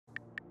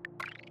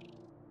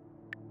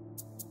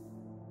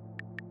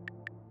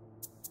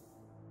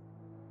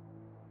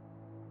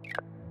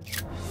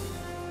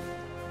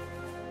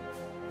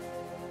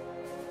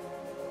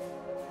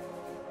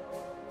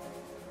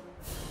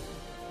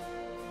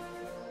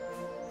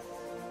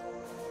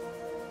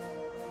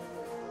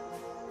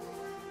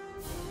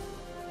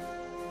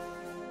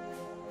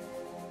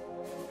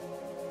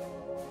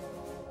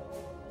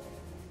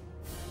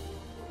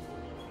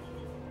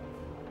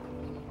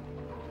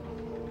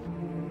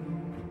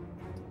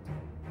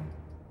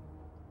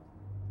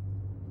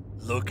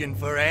Looking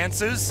for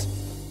answers?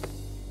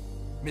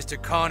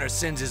 Mr. Connor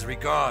sends his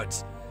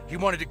regards. He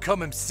wanted to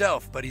come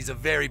himself, but he's a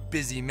very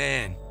busy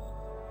man.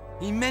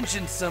 He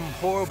mentioned some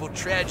horrible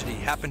tragedy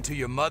happened to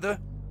your mother.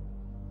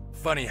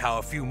 Funny how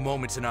a few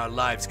moments in our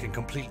lives can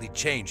completely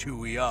change who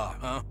we are,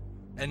 huh?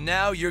 And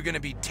now you're gonna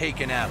be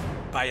taken out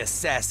by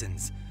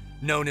assassins,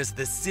 known as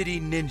the City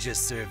Ninja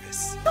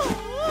Service.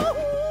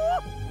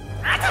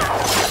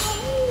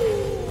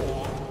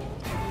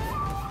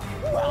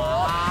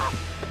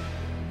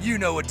 You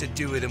know what to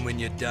do with them when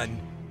you're done.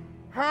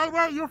 Hey,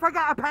 wait, you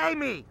forgot to pay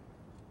me!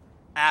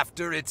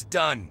 After it's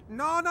done.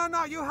 No,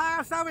 you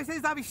hire services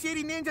of a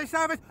shitty ninja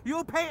service,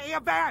 you pay in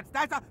advance.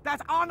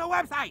 That's on the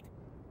website.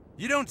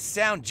 You don't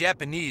sound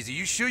Japanese. Are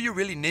you sure you're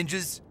really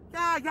ninjas?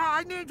 Yeah,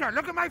 I ninja.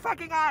 Look at my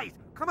fucking eyes.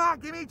 Come on,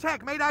 give me a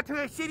check made out to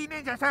a shitty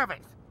ninja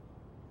service.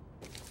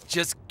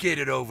 Just get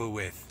it over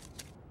with.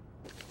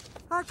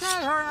 Okay,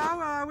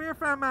 Haro, we're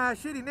from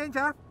Shitty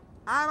Ninja.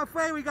 I'm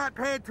afraid we got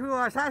paid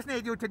to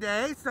assassinate you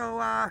today,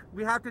 so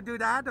we have to do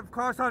that, of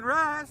course, on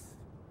Russ.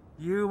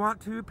 You want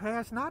to pay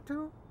us not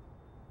to?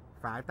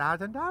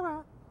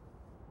 $5,000.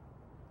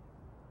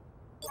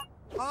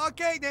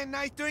 Okay then,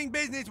 nice doing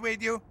business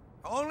with you.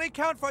 Only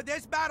count for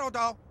this battle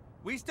though.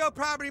 We still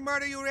probably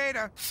murder you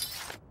later.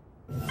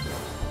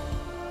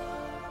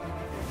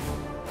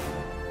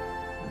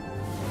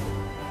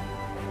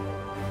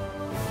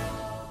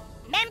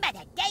 Remember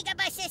the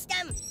Dagobah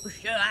system?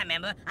 Sure, I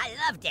remember. I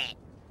loved it.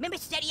 Remember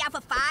Steady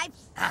Alpha 5?